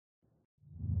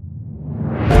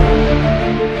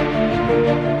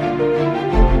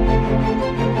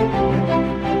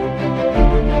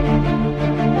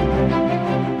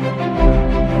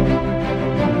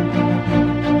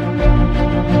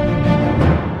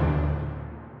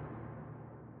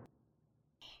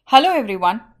Hello,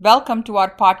 everyone. Welcome to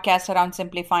our podcast around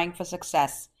simplifying for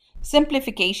success.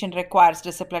 Simplification requires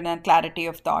discipline and clarity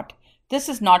of thought. This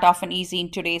is not often easy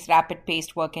in today's rapid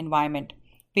paced work environment.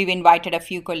 We've invited a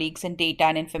few colleagues in data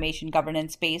and information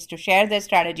governance space to share their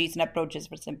strategies and approaches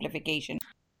for simplification.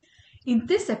 In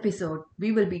this episode,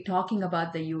 we will be talking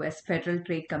about the US Federal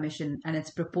Trade Commission and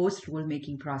its proposed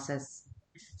rulemaking process.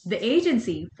 The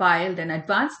agency filed an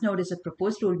advance notice of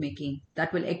proposed rulemaking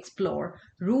that will explore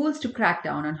rules to crack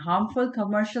down on harmful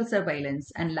commercial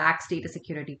surveillance and lax data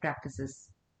security practices.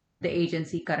 The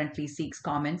agency currently seeks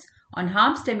comments on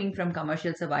harm stemming from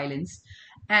commercial surveillance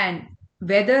and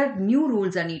whether new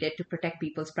rules are needed to protect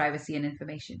people's privacy and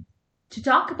information. To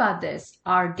talk about this,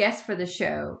 our guest for the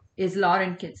show is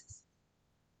Lauren Kitts.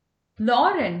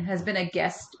 Lauren has been a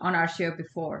guest on our show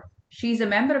before. She's a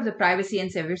member of the privacy and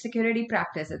cybersecurity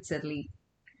practice at Sidley.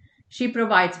 She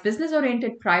provides business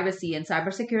oriented privacy and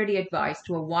cybersecurity advice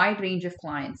to a wide range of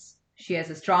clients. She has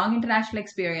a strong international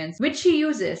experience, which she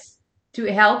uses to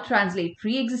help translate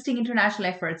pre existing international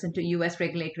efforts into US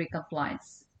regulatory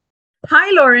compliance. Hi,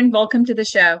 Lauren. Welcome to the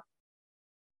show.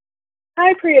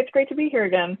 Hi, Priya. It's great to be here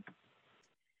again.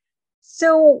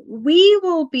 So, we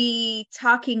will be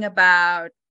talking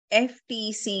about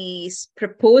FTC's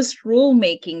proposed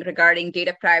rulemaking regarding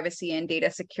data privacy and data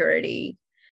security.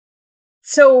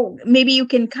 So maybe you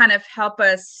can kind of help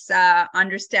us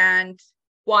understand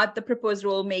what the proposed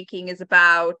rulemaking is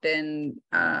about, and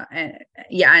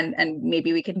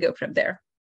maybe we can go from there.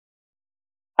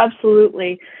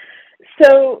 Absolutely.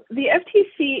 So the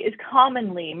FTC is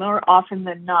commonly, more often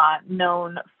than not,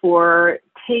 known for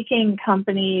taking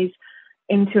companies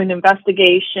into an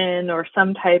investigation or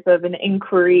some type of an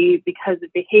inquiry because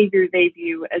of behavior they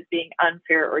view as being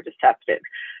unfair or deceptive.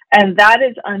 And that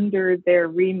is under their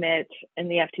remit in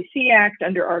the FTC Act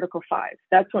under Article 5.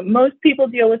 That's what most people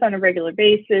deal with on a regular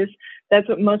basis. That's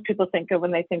what most people think of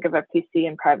when they think of FTC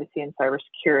and privacy and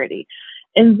cybersecurity.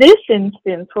 In this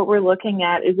instance, what we're looking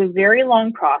at is a very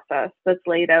long process that's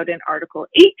laid out in Article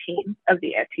 18 of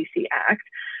the FTC Act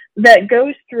that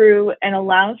goes through and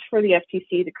allows for the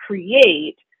FTC to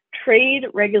create trade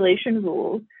regulation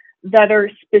rules that are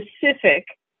specific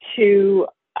to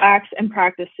acts and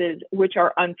practices which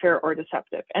are unfair or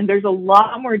deceptive. And there's a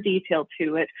lot more detail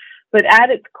to it, but at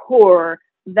its core,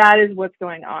 that is what's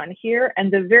going on here.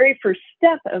 And the very first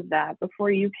step of that,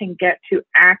 before you can get to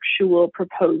actual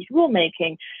proposed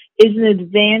rulemaking, is an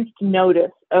advanced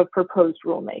notice of proposed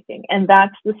rulemaking. And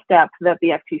that's the step that the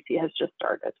FTC has just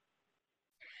started.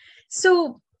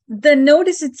 So the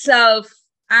notice itself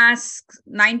asks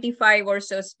 95 or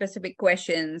so specific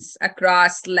questions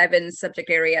across 11 subject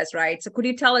areas, right? So could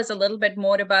you tell us a little bit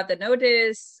more about the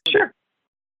notice? Sure.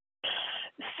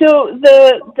 So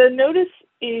the notice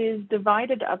is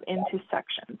divided up into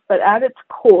sections, but at its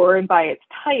core and by its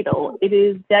title, it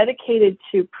is dedicated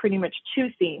to pretty much two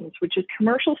themes, which is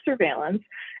commercial surveillance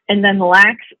and then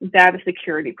lax data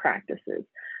security practices.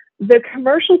 The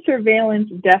commercial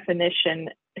surveillance definition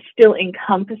still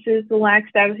encompasses the lax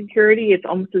data security. It's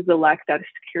almost as though lax data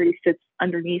security sits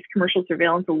underneath commercial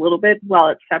surveillance a little bit while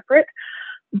it's separate.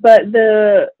 But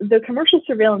the commercial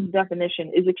surveillance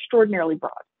definition is extraordinarily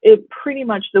broad. It pretty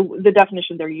much the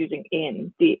definition they're using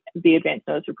in the advanced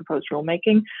notice of proposed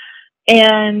rulemaking.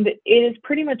 And it is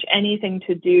pretty much anything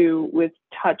to do with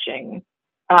touching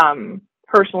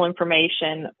personal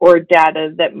information or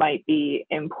data that might be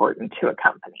important to a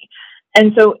company.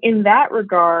 And so in that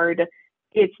regard,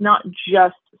 it's not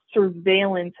just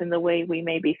surveillance in the way we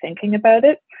may be thinking about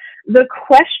it. The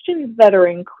questions that are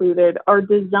included are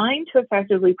designed to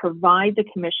effectively provide the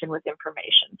Commission with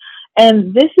information.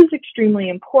 And this is extremely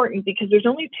important because there's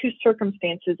only two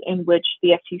circumstances in which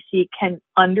the FTC can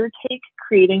undertake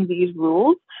creating these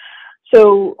rules.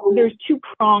 So there's two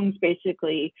prongs,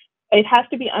 basically. It has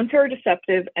to be unfair or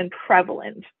deceptive and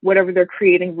prevalent, whatever they're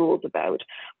creating rules about.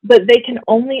 But they can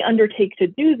only undertake to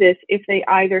do this if they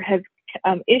either have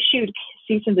issued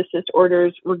cease and desist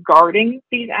orders regarding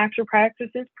these acts or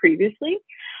practices previously,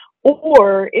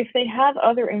 or if they have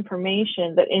other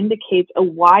information that indicates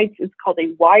it's called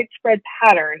a widespread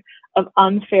pattern of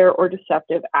unfair or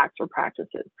deceptive acts or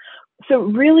practices. So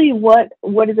really what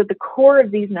is at the core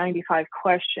of these 95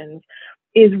 questions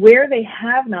is where they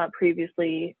have not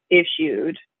previously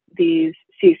issued these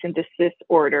cease and desist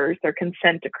orders, their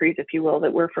consent decrees, if you will,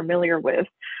 that we're familiar with.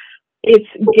 It's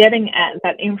getting at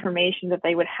that information that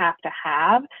they would have to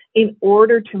have in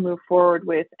order to move forward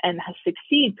with and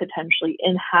succeed potentially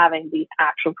in having these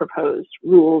actual proposed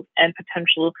rules and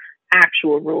potential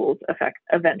actual rules effect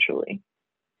eventually.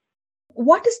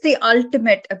 What is the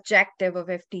ultimate objective of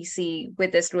FTC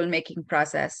with this rulemaking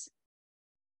process?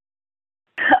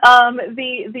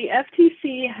 The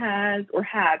FTC has, or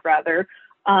had rather,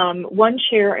 one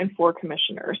chair and four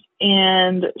commissioners.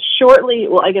 And shortly,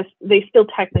 well, I guess they still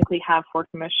technically have four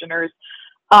commissioners,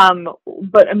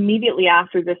 but immediately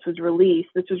after this was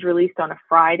released on a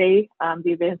Friday,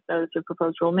 the advance notice of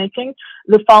proposed rulemaking.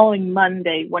 The following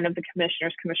Monday, one of the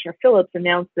commissioners, Commissioner Phillips,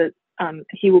 announced that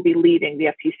he will be leaving the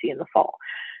FTC in the fall.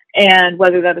 And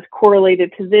whether that is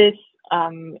correlated to this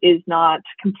is not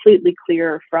completely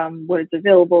clear from what is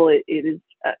available. It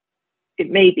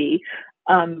may be,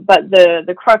 but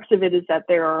the crux of it is that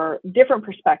there are different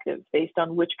perspectives based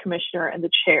on which commissioner and the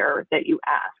chair that you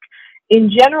ask. In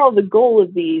general, the goal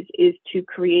of these is to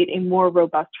create a more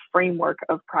robust framework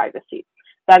of privacy.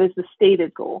 That is the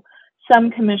stated goal.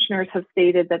 Some commissioners have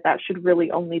stated that that should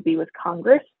really only be with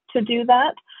Congress to do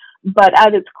that. But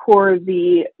at its core,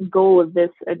 the goal of this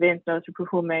advance notice of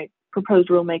proposed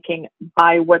rulemaking,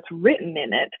 by what's written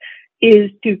in it,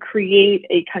 is to create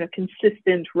a kind of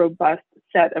consistent, robust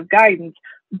set of guidance,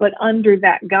 but under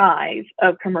that guise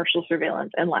of commercial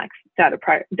surveillance and lax data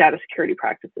security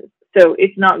practices. So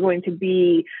it's not going to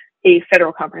be a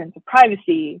federal comprehensive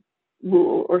privacy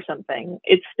rule or something.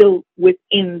 It's still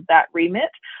within that remit,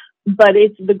 but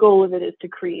the goal of it is to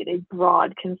create a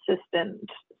broad, consistent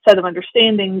set of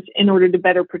understandings in order to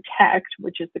better protect,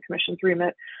 which is the Commission's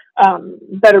remit,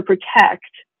 better protect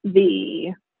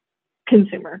the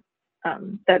consumer.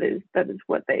 That is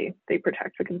what they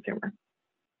protect, the consumer.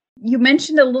 You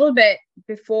mentioned a little bit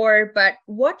before, but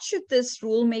what should this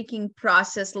rulemaking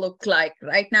process look like?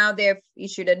 Right now, they've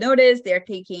issued a notice, they're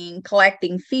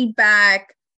collecting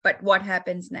feedback, but what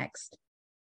happens next?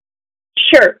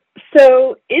 Sure.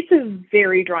 So it's a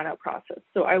very drawn out process.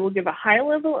 So I will give a high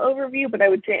level overview, but I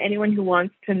would say anyone who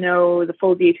wants to know the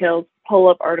full details, pull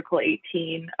up Article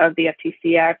 18 of the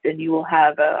FTC Act, and you will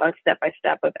have a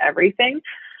step-by-step of everything.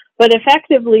 But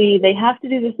effectively, they have to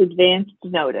do this advanced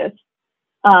notice.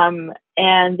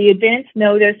 And the advance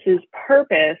notice's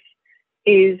purpose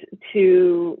is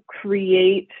to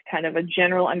create kind of a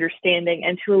general understanding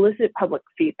and to elicit public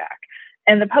feedback.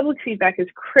 And the public feedback is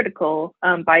critical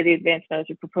by the advance notice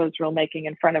of proposed rulemaking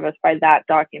in front of us by that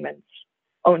document's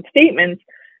own statements,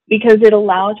 because it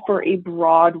allows for a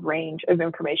broad range of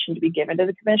information to be given to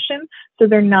the commission. So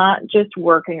they're not just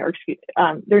working,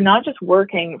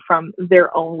 from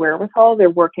their own wherewithal. They're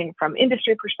working from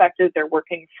industry perspective. They're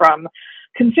working from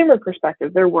consumer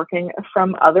perspective. They're working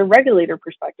from other regulator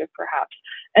perspective, perhaps.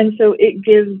 And so it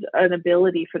gives an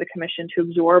ability for the commission to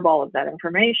absorb all of that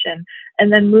information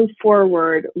and then move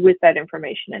forward with that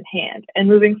information in hand. And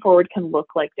moving forward can look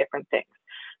like different things.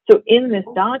 So in this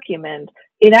document,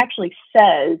 it actually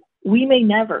says we may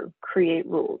never create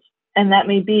rules. And that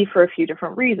may be for a few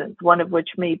different reasons, one of which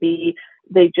may be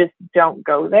they just don't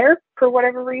go there for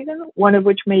whatever reason, one of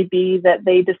which may be that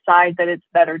they decide that it's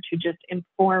better to just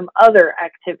inform other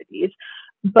activities.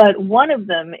 But one of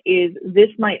them is this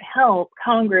might help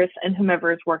Congress and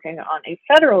whomever is working on a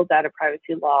federal data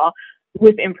privacy law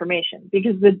with information,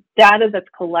 because the data that's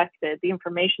collected, the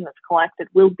information that's collected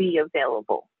will be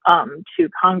available to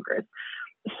Congress.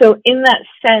 So in that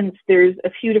sense, there's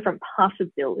a few different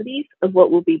possibilities of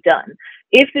what will be done.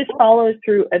 If this follows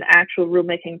through an actual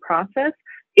rulemaking process,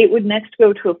 it would next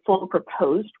go to a full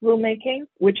proposed rulemaking,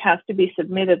 which has to be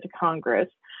submitted to Congress.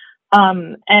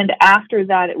 And after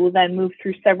that, it will then move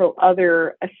through several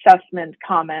other assessment,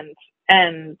 comments,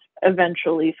 and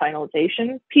eventually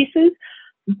finalization pieces.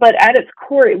 But at its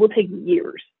core, it will take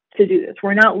years to do this.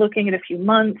 We're not looking at a few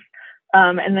months.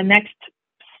 And the next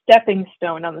stepping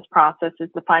stone on this process is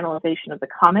the finalization of the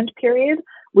comment period,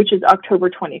 which is October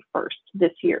 21st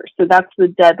this year. So that's the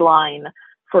deadline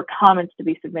for comments to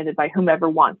be submitted by whomever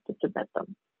wants to submit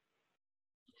them.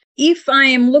 If I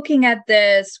am looking at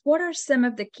this, what are some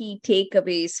of the key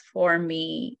takeaways for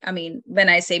me? I mean, when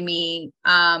I say me,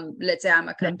 let's say I'm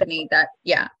a company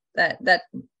that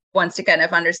wants to kind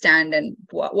of understand, and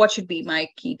what should be my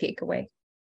key takeaway?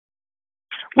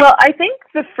 Well, I think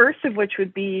the first of which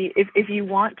would be, if you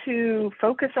want to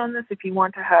focus on this, if you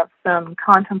want to have some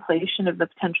contemplation of the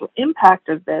potential impact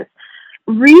of this,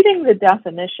 reading the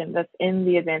definition that's in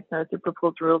the advance notice of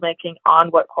proposed rulemaking on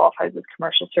what qualifies as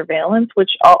commercial surveillance,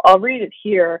 which I'll read it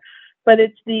here, but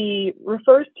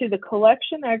refers to the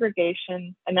collection,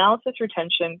 aggregation, analysis,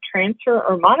 retention, transfer,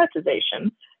 or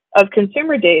monetization of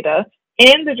consumer data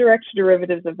and the direct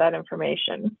derivatives of that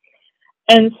information.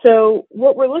 And so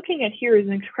what we're looking at here is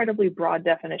an incredibly broad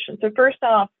definition. So first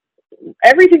off,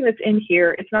 everything that's in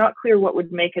here, it's not clear what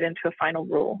would make it into a final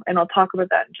rule. And I'll talk about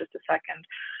that in just a second.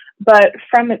 But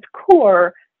from its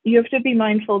core, you have to be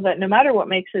mindful that no matter what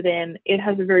makes it in, it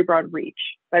has a very broad reach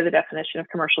by the definition of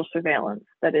commercial surveillance.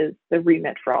 That is the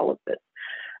remit for all of this.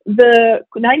 The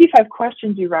 95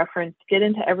 questions you referenced get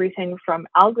into everything from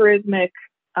algorithmic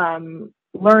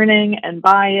learning and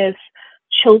bias,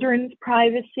 children's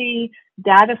privacy,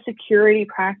 data security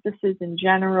practices in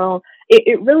general.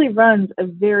 It really runs a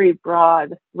very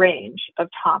broad range of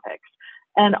topics.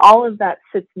 And all of that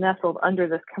sits nestled under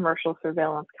this commercial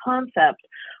surveillance concept.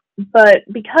 But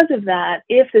because of that,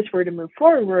 if this were to move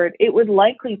forward, it would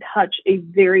likely touch a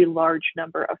very large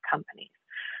number of companies.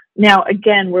 Now,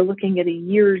 again, we're looking at a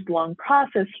years-long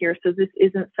process here, so this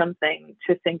isn't something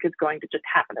to think is going to just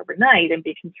happen overnight and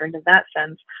be concerned in that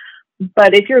sense.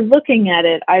 But if you're looking at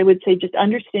it, I would say just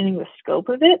understanding the scope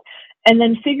of it and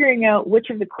then figuring out which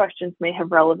of the questions may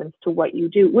have relevance to what you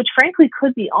do, which frankly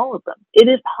could be all of them. It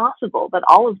is possible that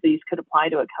all of these could apply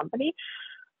to a company.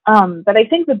 But I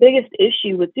think the biggest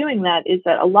issue with doing that is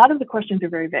that a lot of the questions are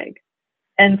very vague.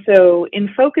 And so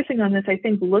in focusing on this, I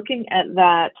think looking at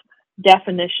that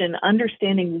definition,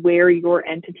 understanding where your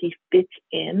entity fits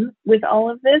in with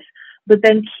all of this, but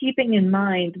then keeping in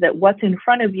mind that what's in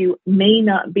front of you may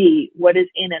not be what is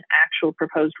in an actual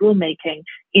proposed rulemaking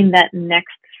in that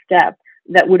next step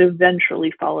that would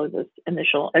eventually follow this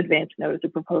initial advance notice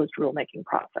of proposed rulemaking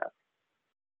process.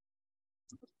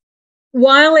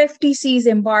 While FTC is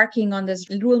embarking on this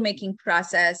rulemaking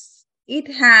process,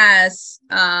 it has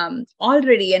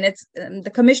already, and it's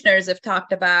the commissioners have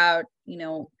talked about,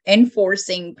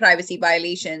 enforcing privacy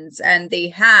violations, and they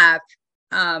have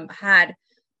had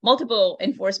multiple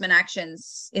enforcement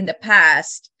actions in the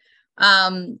past.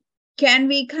 Can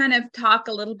we kind of talk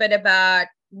a little bit about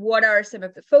what are some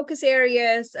of the focus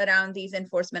areas around these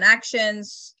enforcement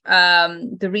actions?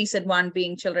 The recent one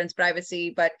being children's privacy,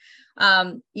 but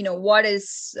what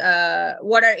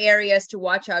are areas to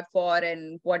watch out for,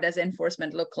 and what does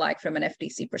enforcement look like from an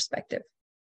FTC perspective?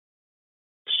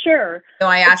 Sure. So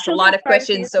I asked a lot of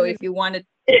questions, so if you wanted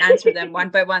to answer them one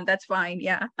by one, that's fine.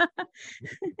 Yeah.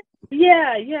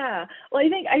 Yeah. Well,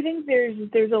 I think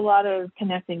there's a lot of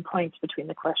connecting points between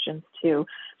the questions too.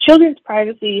 Children's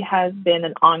privacy has been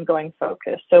an ongoing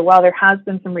focus. So while there has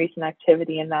been some recent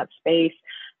activity in that space,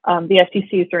 the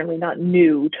FTC is certainly not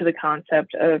new to the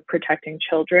concept of protecting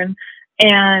children.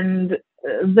 And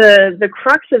the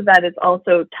crux of that is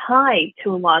also tied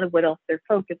to a lot of what else they're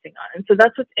focusing on. And so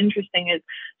that's what's interesting is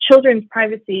children's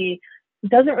privacy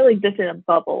doesn't really exist in a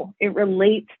bubble. It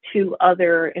relates to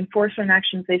other enforcement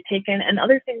actions they've taken and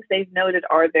other things they've noted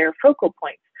are their focal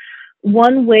points.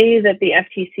 One way that the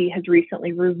FTC has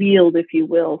recently revealed, if you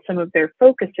will, some of their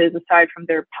focuses, aside from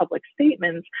their public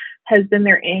statements, has been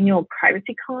their annual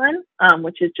PrivacyCon,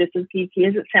 which is just as geeky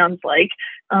as it sounds like.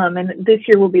 And this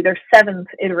year will be their 7th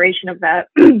iteration of that.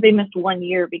 They missed 1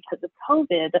 year because of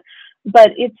COVID,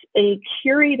 but it's a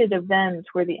curated event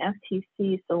where the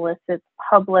FTC solicits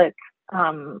public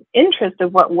interest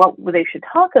of what they should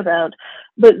talk about,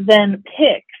 but then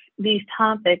picks these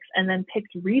topics and then picks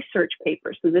research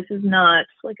papers. So this is not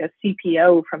like a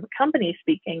CPO from a company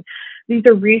speaking. These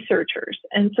are researchers.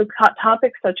 And so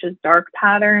topics such as dark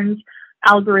patterns,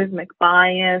 algorithmic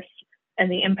bias,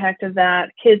 and the impact of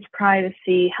that, kids'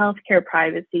 privacy, healthcare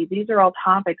privacy, these are all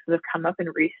topics that have come up in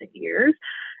recent years.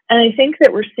 And I think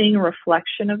that we're seeing a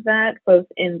reflection of that both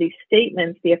in the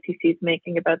statements the FTC is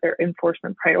making about their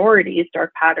enforcement priorities,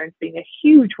 dark patterns being a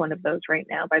huge one of those right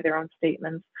now by their own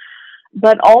statements,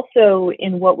 but also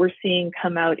in what we're seeing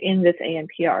come out in this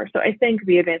ANPR. So I think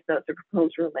the advance notice of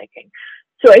proposed rulemaking.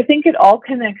 So I think it all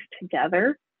connects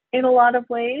together in a lot of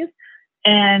ways.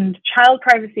 And child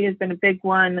privacy has been a big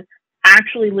one.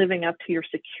 Actually living up to your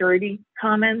security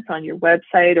comments on your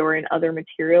website or in other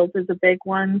materials is a big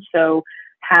one. So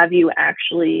have you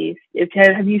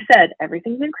said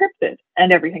everything's encrypted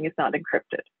and everything is not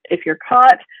encrypted? If you're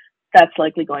caught, that's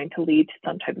likely going to lead to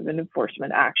some type of an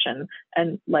enforcement action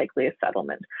and likely a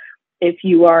settlement. If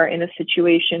you are in a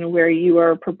situation where you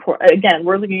are, again,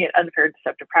 we're looking at unfair and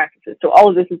deceptive practices. So all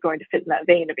of this is going to fit in that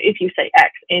vein of if you say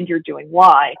X and you're doing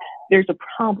Y, there's a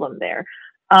problem there.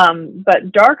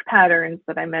 But dark patterns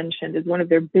that I mentioned is one of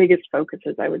their biggest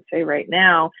focuses, I would say right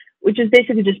now, which is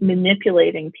basically just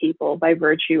manipulating people by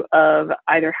virtue of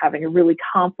either having a really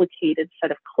complicated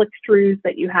set of click-throughs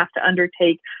that you have to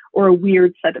undertake or a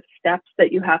weird set of steps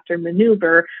that you have to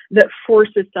maneuver that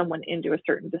forces someone into a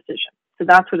certain decision. So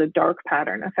that's what a dark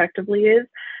pattern effectively is.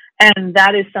 And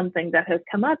that is something that has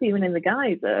come up even in the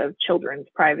guise of children's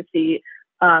privacy.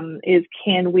 Is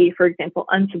can we, for example,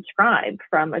 unsubscribe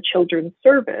from a children's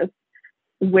service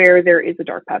where there is a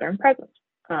dark pattern present?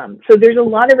 So there's a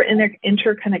lot of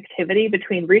interconnectivity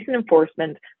between recent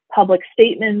enforcement, public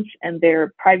statements, and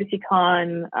their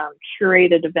PrivacyCon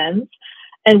curated events,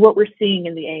 and what we're seeing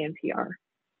in the ANPR.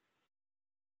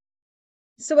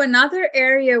 So another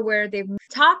area where they've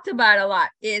talked about a lot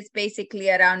is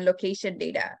basically around location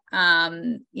data.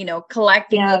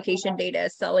 Collecting location data,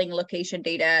 selling location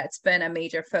data. It's been a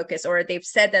major focus, or they've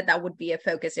said that would be a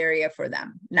focus area for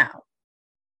them now.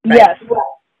 Right?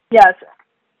 Yes.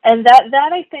 And that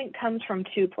I think comes from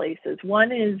two places.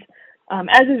 One is,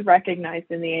 as is recognized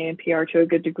in the ANPR to a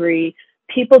good degree,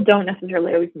 people don't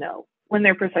necessarily always know when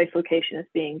their precise location is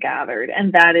being gathered,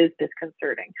 and that is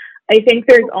disconcerting. I think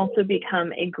there's also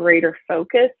become a greater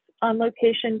focus on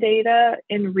location data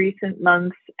in recent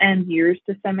months and years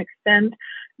to some extent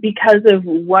because of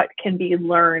what can be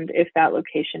learned if that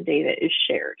location data is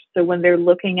shared. So when they're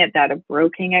looking at data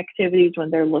broking activities,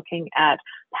 when they're looking at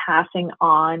passing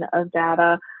on of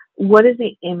data, what is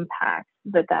the impact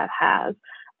that has?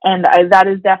 And that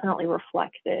is definitely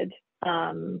reflected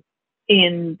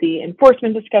in the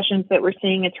enforcement discussions that we're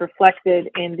seeing. It's reflected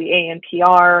in the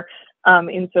ANPR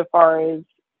insofar as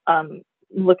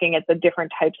looking at the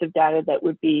different types of data that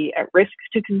would be at risk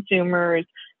to consumers,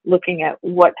 looking at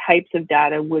what types of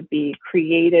data would be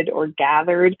created or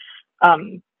gathered.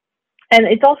 And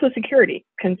it's also a security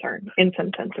concern in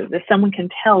some senses. If someone can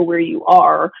tell where you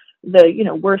are,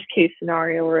 the worst case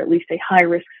scenario, or at least a high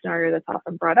risk scenario that's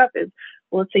often brought up is,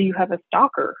 well, let's say you have a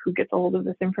stalker who gets a hold of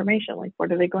this information. Like,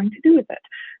 what are they going to do with it?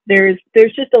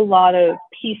 There's just a lot of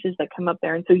pieces that come up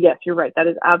there. And so, yes, you're right. That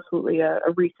is absolutely a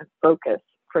recent focus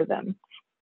for them.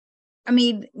 I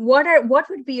mean, what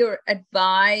would be your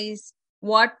advice?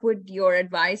 What would your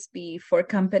advice be for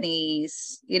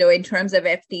companies, in terms of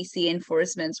FTC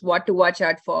enforcements, what to watch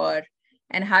out for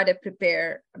and how to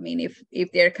prepare? I mean,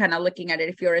 if they're kind of looking at it,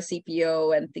 if you're a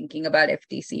CPO and thinking about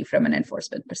FTC from an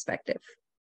enforcement perspective.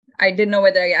 I didn't know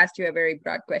whether I asked you a very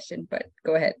broad question, but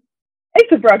go ahead.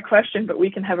 It's a broad question, but we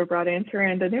can have a broad answer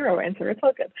and a narrow answer. It's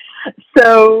all good.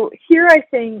 So here I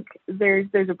think there's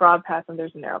a broad path and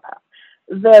there's a narrow path.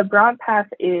 The broad path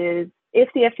is if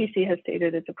the FTC has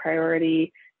stated it's a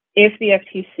priority, if the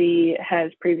FTC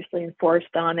has previously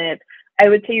enforced on it, I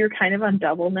would say you're kind of on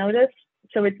double notice.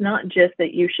 So it's not just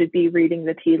that you should be reading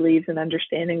the tea leaves and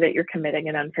understanding that you're committing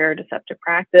an unfair or deceptive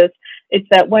practice. It's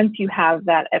that once you have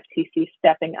that FTC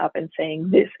stepping up and saying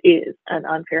this is an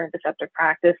unfair and deceptive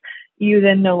practice, you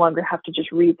then no longer have to just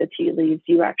read the tea leaves.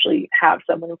 You actually have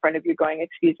someone in front of you going,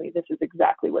 excuse me, this is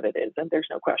exactly what it is, and there's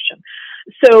no question.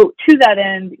 So to that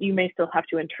end, you may still have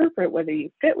to interpret whether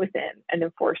you fit within an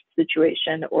enforced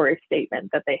situation or a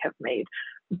statement that they have made.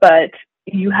 But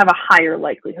you have a higher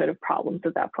likelihood of problems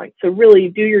at that point. So really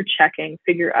do your checking,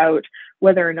 figure out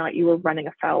whether or not you were running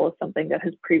afoul of something that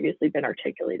has previously been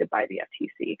articulated by the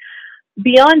FTC.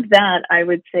 Beyond that, I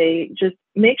would say just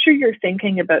make sure you're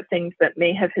thinking about things that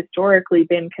may have historically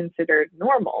been considered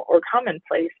normal or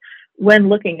commonplace when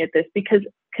looking at this, because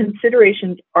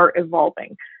considerations are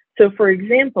evolving. So for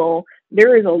example,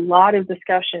 there is a lot of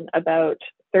discussion about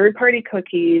third-party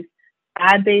cookies,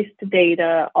 ad-based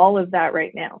data, all of that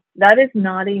right now. That is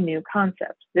not a new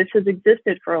concept. This has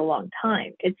existed for a long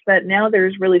time. It's that now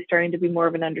there's really starting to be more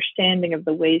of an understanding of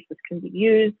the ways this can be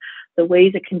used. The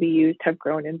ways it can be used have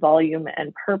grown in volume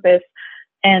and purpose,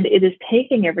 and it is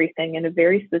taking everything in a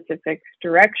very specific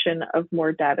direction of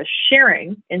more data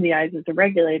sharing in the eyes of the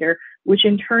regulator, which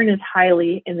in turn is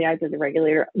highly, in the eyes of the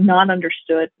regulator, not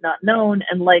understood, not known,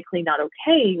 and likely not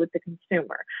okay with the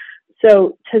consumer.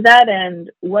 So to that end,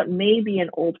 what may be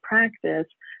an old practice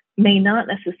may not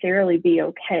necessarily be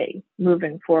okay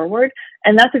moving forward.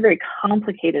 And that's a very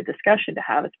complicated discussion to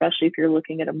have, especially if you're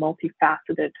looking at a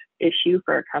multifaceted issue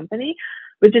for a company.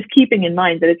 But just keeping in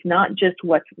mind that it's not just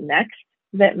what's next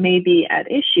that may be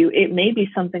at issue, it may be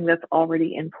something that's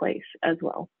already in place as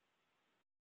well.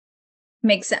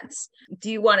 Makes sense.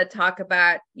 Do you want to talk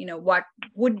about, what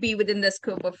would be within the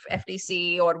scope of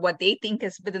FTC or what they think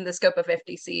is within the scope of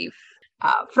FTC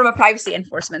from a privacy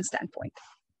enforcement standpoint?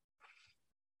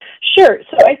 Sure.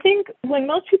 So I think when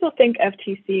most people think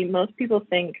FTC, most people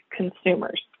think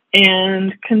consumers.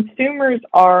 And consumers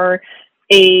are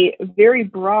a very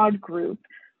broad group.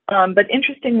 But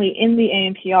interestingly, in the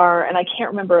ANPR, and I can't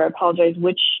remember, I apologize,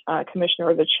 which commissioner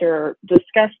or the chair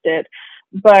discussed it,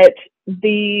 but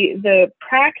the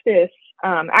practice,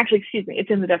 it's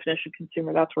in the definition of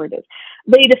consumer, that's where it is.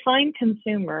 They define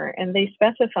consumer and they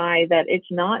specify that it's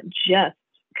not just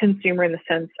consumer in the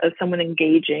sense of someone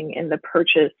engaging in the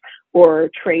purchase or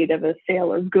trade of a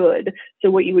sale or good. So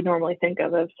what you would normally think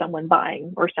of as someone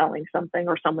buying or selling something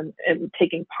or someone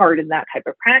taking part in that type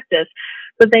of practice.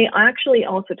 But they actually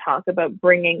also talk about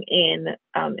bringing in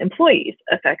employees,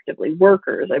 effectively,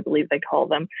 workers, I believe they call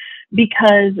them,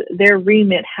 because their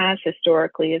remit has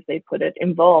historically, as they put it,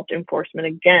 involved enforcement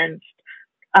against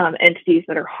entities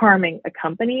that are harming a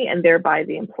company and thereby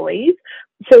the employees.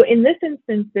 So in this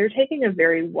instance, they're taking a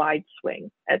very wide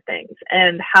swing at things,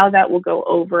 and how that will go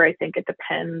over, I think it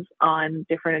depends on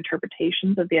different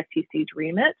interpretations of the FTC's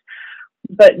remit.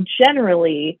 But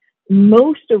generally,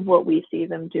 most of what we see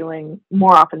them doing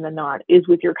more often than not is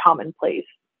with your commonplace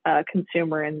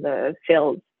consumer in the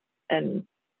sales and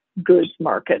goods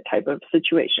market type of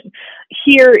situation.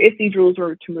 Here, if these rules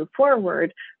were to move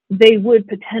forward, they would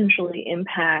potentially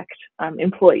impact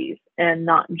employees and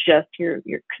not just your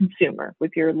consumer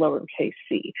with your lowercase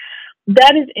c.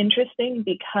 That is interesting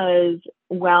because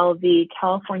while the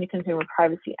California Consumer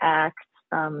Privacy Act,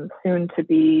 soon to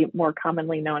be more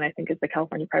commonly known, I think, as the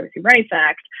California Privacy Rights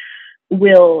Act,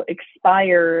 will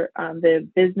expire, the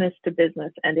business to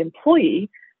business and employee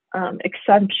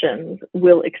exceptions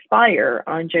will expire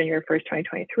on January 1st,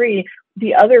 2023.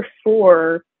 The other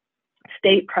 4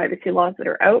 state privacy laws that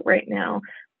are out right now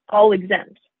all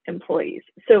exempt employees.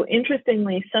 So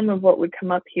interestingly, some of what would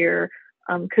come up here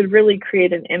could really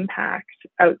create an impact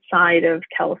outside of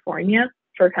California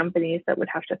for companies that would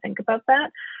have to think about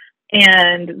that.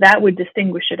 And that would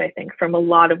distinguish it, I think, from a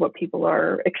lot of what people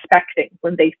are expecting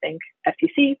when they think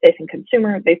FTC, they think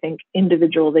consumer, they think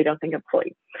individual, they don't think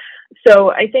employee.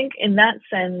 So I think in that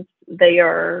sense, they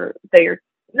are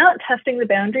not testing the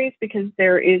boundaries, because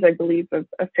there is, I believe,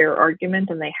 a fair argument,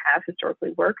 and they have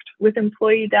historically worked with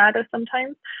employee data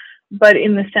sometimes. But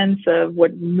in the sense of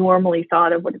what normally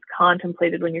thought of, what is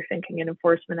contemplated when you're thinking an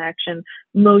enforcement action,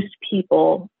 most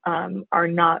people are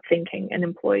not thinking an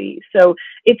employee. So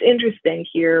it's interesting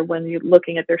here when you're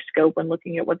looking at their scope, when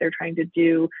looking at what they're trying to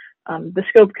do, the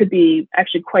scope could be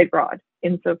actually quite broad.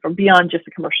 And so from beyond just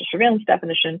the commercial surveillance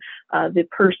definition, the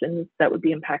persons that would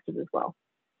be impacted as well.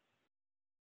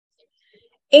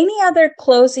 Any other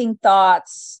closing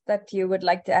thoughts that you would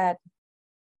like to add?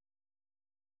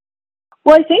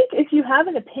 Well, I think if you have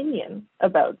an opinion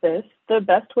about this, the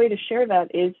best way to share that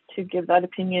is to give that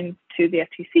opinion to the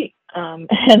FTC.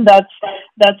 And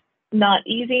that's not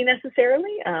easy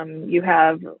necessarily. You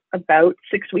have about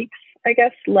 6 weeks, I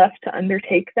guess, left to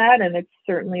undertake that. And it's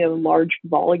certainly a large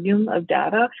volume of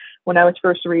data. When I was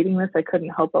first reading this, I couldn't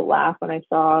help but laugh when I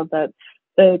saw that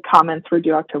the comments were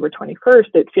due October 21st.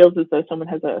 It feels as though someone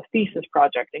has a thesis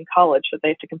project in college that they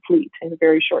have to complete in a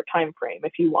very short time frame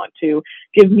if you want to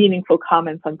give meaningful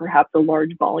comments on perhaps a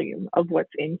large volume of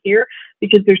what's in here,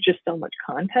 because there's just so much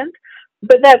content.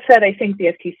 But that said, I think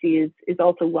the FTC is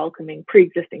also welcoming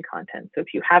pre-existing content. So if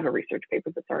you have a research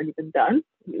paper that's already been done,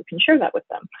 you can share that with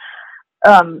them.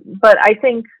 But I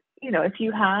think, if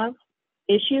you have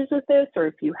issues with this, or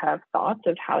if you have thoughts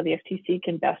of how the FTC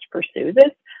can best pursue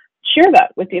this, share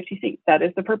that with the FTC. That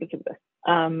is the purpose of this.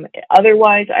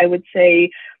 Otherwise, I would say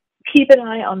keep an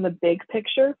eye on the big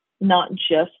picture, not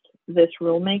just this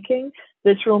rulemaking.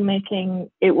 This rulemaking,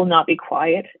 it will not be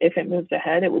quiet. If it moves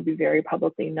ahead, it will be very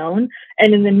publicly known.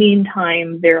 And in the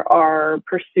meantime, there are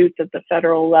pursuits at the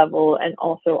federal level and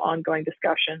also ongoing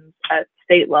discussions at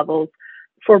state levels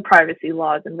for privacy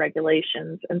laws and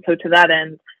regulations. And so to that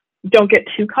end, don't get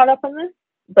too caught up on this.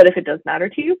 But if it does matter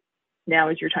to you, now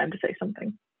is your time to say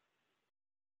something.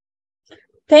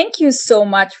 Thank you so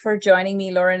much for joining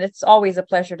me, Lauren. It's always a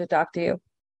pleasure to talk to you.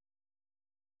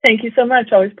 Thank you so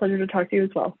much. Always a pleasure to talk to you as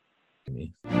well.